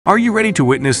Are you ready to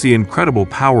witness the incredible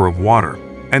power of water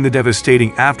and the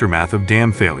devastating aftermath of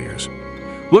dam failures?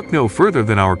 Look no further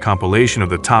than our compilation of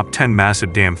the top 10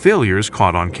 massive dam failures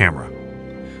caught on camera.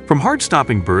 From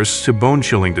heart-stopping bursts to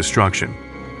bone-chilling destruction,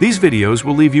 these videos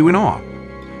will leave you in awe.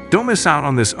 Don't miss out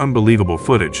on this unbelievable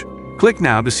footage. Click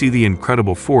now to see the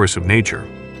incredible force of nature.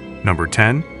 Number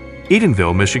 10.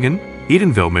 Edenville, Michigan.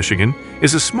 Edenville, Michigan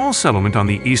is a small settlement on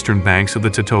the eastern banks of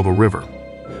the Toutou River.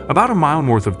 About a mile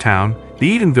north of town,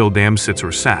 the Edenville Dam sits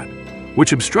or sat,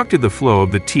 which obstructed the flow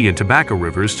of the tea and tobacco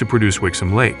rivers to produce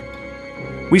Wixom Lake.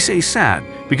 We say sat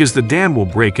because the dam will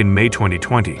break in May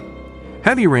 2020.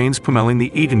 Heavy rains pummeling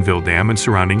the Edenville Dam and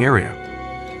surrounding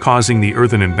area, causing the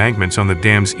earthen embankments on the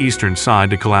dam's eastern side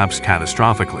to collapse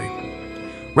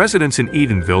catastrophically. Residents in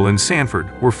Edenville and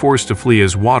Sanford were forced to flee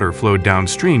as water flowed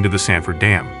downstream to the Sanford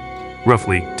Dam,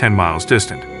 roughly 10 miles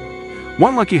distant.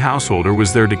 One lucky householder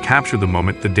was there to capture the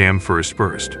moment the dam first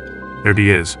burst. There he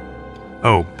is.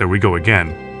 Oh, there we go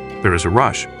again. There is a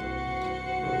rush.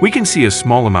 We can see a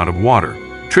small amount of water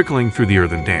trickling through the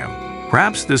earthen dam.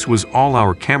 Perhaps this was all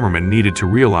our cameraman needed to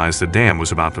realize the dam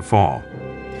was about to fall.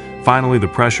 Finally, the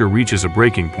pressure reaches a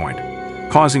breaking point,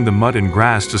 causing the mud and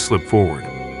grass to slip forward.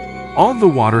 All of the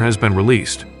water has been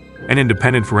released. An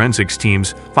independent forensics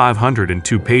team's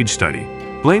 502-page study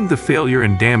blamed the failure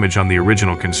and damage on the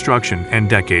original construction and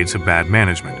decades of bad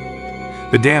management.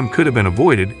 The dam could have been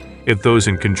avoided if those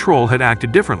in control had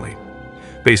acted differently.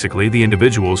 Basically, the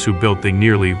individuals who built the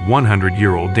nearly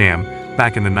 100-year-old dam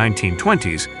back in the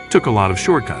 1920s took a lot of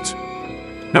shortcuts.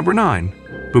 Number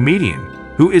 9.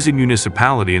 Boumediene, who is a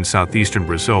municipality in southeastern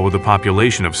Brazil with a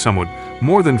population of somewhat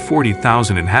more than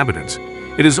 40,000 inhabitants.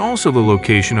 It is also the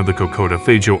location of the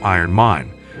Cocoto-Feijó iron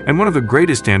mine and one of the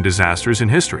greatest dam disasters in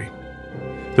history.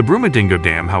 The Brumadinho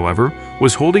Dam, however,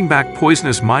 was holding back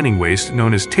poisonous mining waste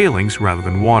known as tailings rather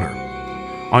than water.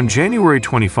 On January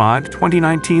 25,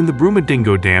 2019, the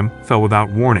Brumadinho Dam fell without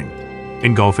warning,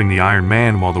 engulfing the Iron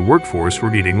Man while the workforce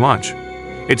were eating lunch.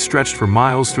 It stretched for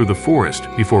miles through the forest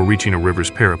before reaching a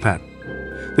river's parapet.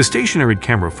 The stationary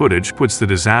camera footage puts the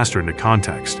disaster into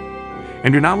context.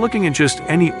 And you're not looking at just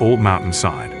any old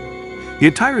mountainside. The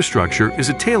entire structure is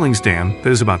a tailings dam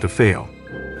that is about to fail.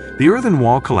 The earthen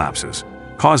wall collapses,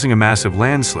 causing a massive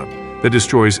landslip that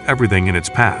destroys everything in its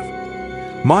path.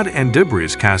 Mud and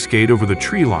debris cascade over the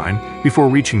tree line before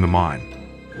reaching the mine.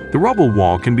 The rubble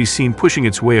wall can be seen pushing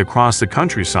its way across the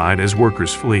countryside as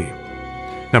workers flee.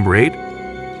 Number 8.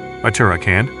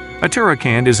 Uttarakhand.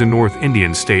 Uttarakhand is a North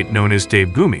Indian state known as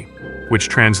Devbhoomi, which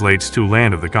translates to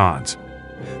Land of the Gods.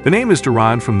 The name is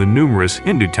derived from the numerous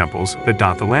Hindu temples that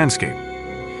dot the landscape.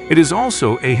 It is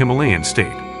also a Himalayan state,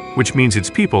 which means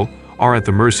its people are at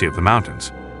the mercy of the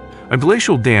mountains. A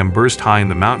glacial dam burst high in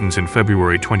the mountains in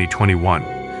February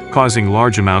 2021, causing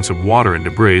large amounts of water and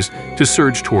debris to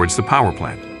surge towards the power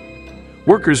plant.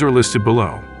 Workers are listed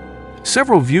below.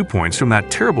 Several viewpoints from that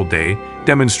terrible day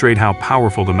demonstrate how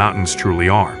powerful the mountains truly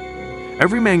are.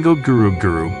 Every Mango Guru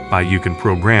by you can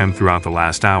program throughout the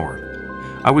last hour.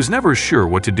 I was never sure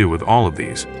what to do with all of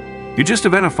these. You just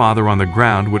event a father on the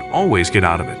ground would always get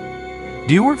out of it.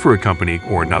 Do you work for a company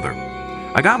or another?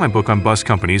 I got my book on bus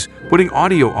companies putting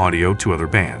audio to other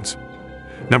bands.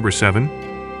 Number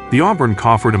 7. The Auburn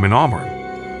Cofferdam in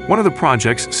Auburn. One of the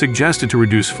projects suggested to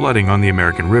reduce flooding on the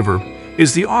American River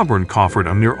is the Auburn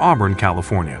Cofferdam near Auburn,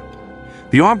 California.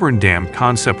 The Auburn Dam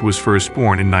concept was first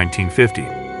born in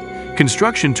 1950.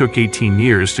 Construction took 18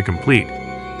 years to complete,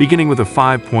 beginning with a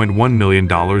 $5.1 million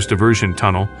diversion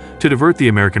tunnel to divert the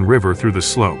American River through the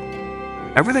slope.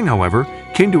 Everything, however,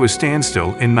 came to a standstill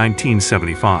in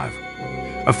 1975.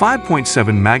 A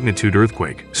 5.7 magnitude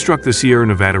earthquake struck the Sierra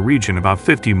Nevada region about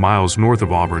 50 miles north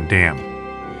of Auburn Dam.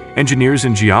 Engineers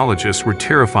and geologists were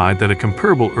terrified that a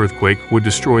comparable earthquake would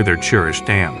destroy their cherished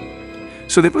dam.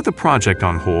 So they put the project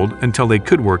on hold until they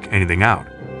could work anything out.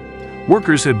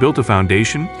 Workers had built a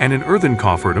foundation and an earthen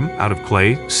cofferdam out of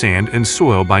clay, sand, and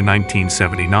soil by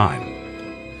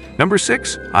 1979. Number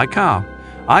 6. Ajka.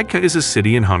 Ajka is a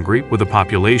city in Hungary with a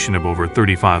population of over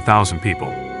 35,000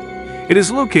 people. It is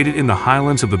located in the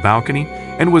highlands of the Balkany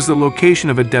and was the location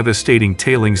of a devastating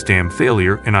tailings dam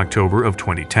failure in October of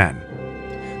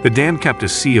 2010. The dam kept a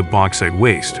sea of bauxite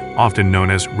waste, often known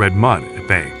as red mud, at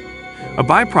bay, a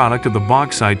byproduct of the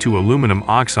bauxite to aluminum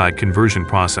oxide conversion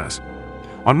process.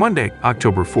 On Monday,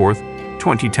 October 4,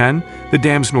 2010, the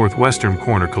dam's northwestern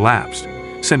corner collapsed,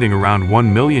 sending around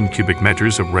 1 million cubic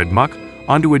meters of red muck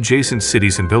onto adjacent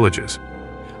cities and villages.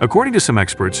 According to some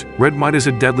experts, red mud is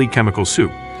a deadly chemical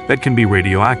soup that can be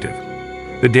radioactive.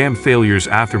 The dam failure's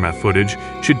aftermath footage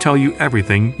should tell you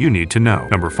everything you need to know.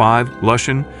 Number 5.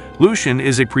 Lushan. Lushan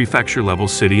is a prefecture-level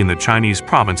city in the Chinese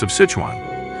province of Sichuan.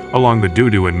 along the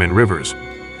Dudu and Min rivers.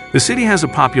 The city has a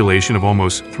population of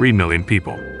almost 3 million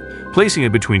people, placing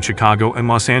it between Chicago and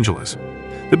Los Angeles.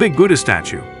 The big Buddha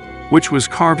statue, which was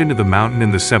carved into the mountain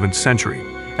in the 7th century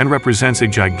and represents a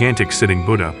gigantic sitting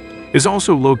Buddha, is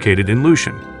also located in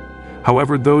Lushan.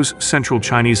 However, those central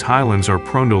Chinese highlands are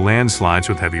prone to landslides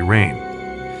with heavy rain.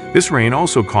 This rain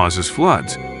also causes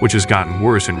floods, which has gotten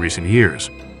worse in recent years.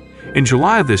 In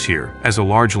July of this year, as a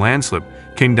large landslip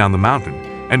came down the mountain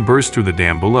and burst through the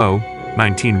dam below,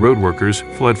 19 road workers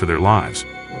fled for their lives.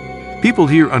 People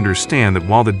here understand that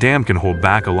while the dam can hold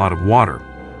back a lot of water,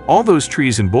 all those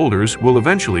trees and boulders will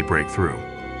eventually break through.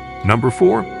 Number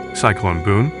 4. Cyclone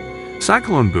Boone.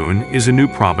 Cyclone Boone is a new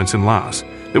province in Laos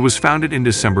that was founded in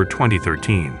December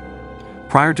 2013.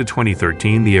 Prior to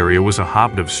 2013, the area was a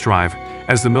hotbed of strife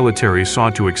as the military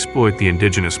sought to exploit the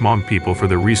indigenous Hmong people for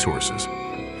their resources.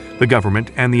 The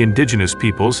government and the indigenous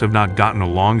peoples have not gotten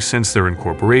along since their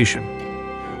incorporation.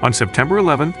 On September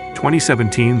 11,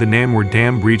 2017, the Namur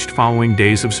Dam breached following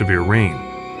days of severe rain.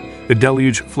 The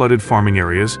deluge flooded farming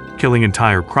areas, killing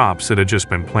entire crops that had just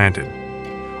been planted.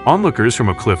 Onlookers from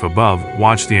a cliff above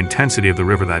watched the intensity of the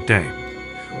river that day.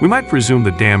 We might presume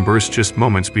the dam burst just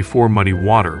moments before muddy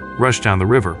water rushed down the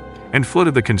river and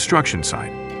flooded the construction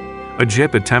site. A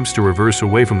jeep attempts to reverse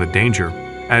away from the danger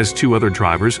as 2 other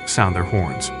drivers sound their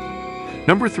horns.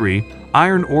 Number 3.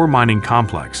 Iron Ore Mining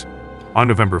Complex. On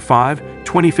November 5,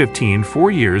 2015,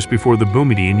 4 years before the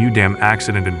Boumediene Dam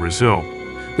accident in Brazil,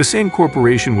 the same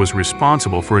corporation was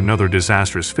responsible for another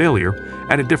disastrous failure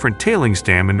at a different tailings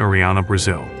dam in Uriana,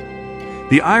 Brazil.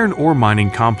 The iron ore mining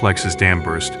complex's dam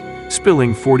burst,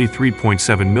 spilling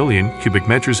 43.7 million cubic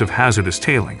meters of hazardous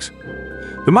tailings.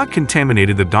 The muck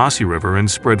contaminated the Dossi River and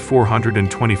spread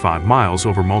 425 miles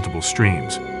over multiple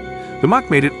streams. The muck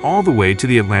made it all the way to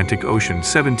the Atlantic Ocean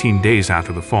 17 days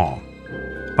after the fall.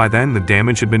 By then, the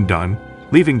damage had been done,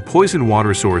 leaving poisoned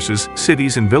water sources,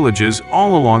 cities, and villages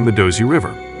all along the Dossi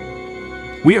River.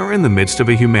 We are in the midst of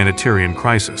a humanitarian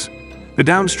crisis. The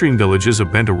downstream villages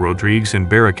of Bento Rodrigues and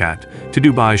Barakat to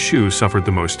Dubai Shu suffered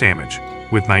the most damage,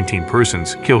 with 19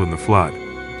 persons killed in the flood.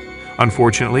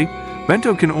 Unfortunately,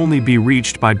 Bento can only be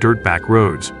reached by dirt-back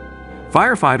roads.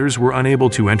 Firefighters were unable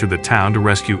to enter the town to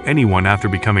rescue anyone after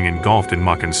becoming engulfed in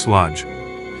muck and sludge.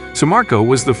 Samarco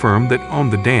was the firm that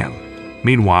owned the dam.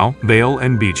 Meanwhile, Vale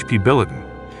and BHP Billiton,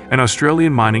 an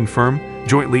Australian mining firm,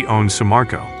 jointly owns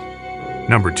Samarco.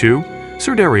 Number 2.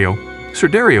 Sirdaryo.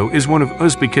 Sirdaryo is one of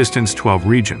Uzbekistan's 12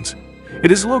 regions.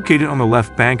 It is located on the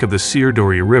left bank of the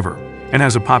Sir-Darya River and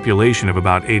has a population of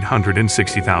about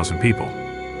 860,000 people.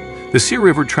 The Sir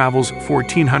River travels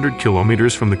 1,400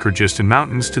 kilometers from the Kyrgyzstan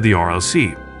mountains to the Aral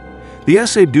Sea. The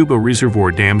Ese-Duba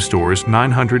Reservoir Dam stores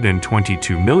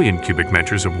 922 million cubic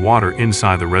meters of water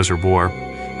inside the reservoir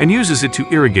and uses it to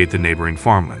irrigate the neighboring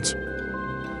farmlands.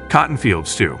 Cotton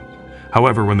fields too.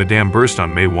 However, when the dam burst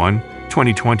on May 1,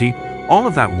 2020, all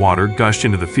of that water gushed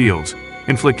into the fields,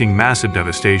 inflicting massive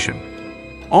devastation,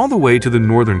 all the way to the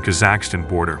northern Kazakhstan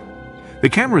border. The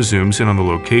camera zooms in on the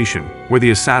location where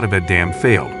the Asadabad Dam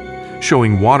failed,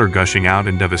 showing water gushing out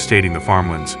and devastating the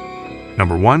farmlands.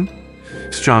 Number 1.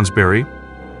 Stjonsbury.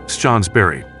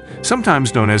 Stjonsbury,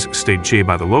 sometimes known as State J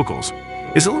by the locals,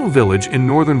 is a little village in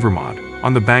northern Vermont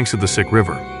on the banks of the Sick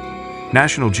River.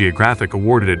 National Geographic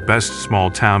awarded it Best Small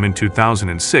Town in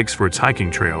 2006 for its hiking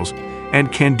trails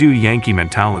and can-do Yankee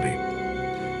mentality.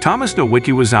 Thomas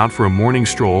Nowicki was out for a morning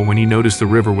stroll when he noticed the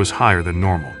river was higher than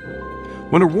normal.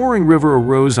 When a roaring river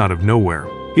arose out of nowhere,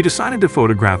 he decided to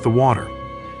photograph the water.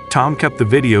 Tom kept the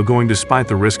video going despite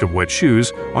the risk of wet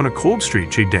shoes on a cold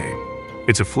street day.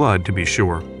 It's a flood, to be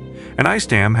sure. An ice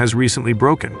dam has recently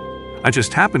broken. I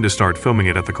just happened to start filming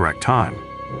it at the correct time.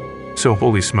 So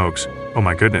holy smokes, oh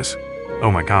my goodness,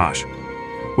 oh my gosh.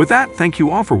 With that, thank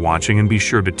you all for watching and be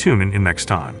sure to tune in next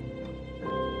time.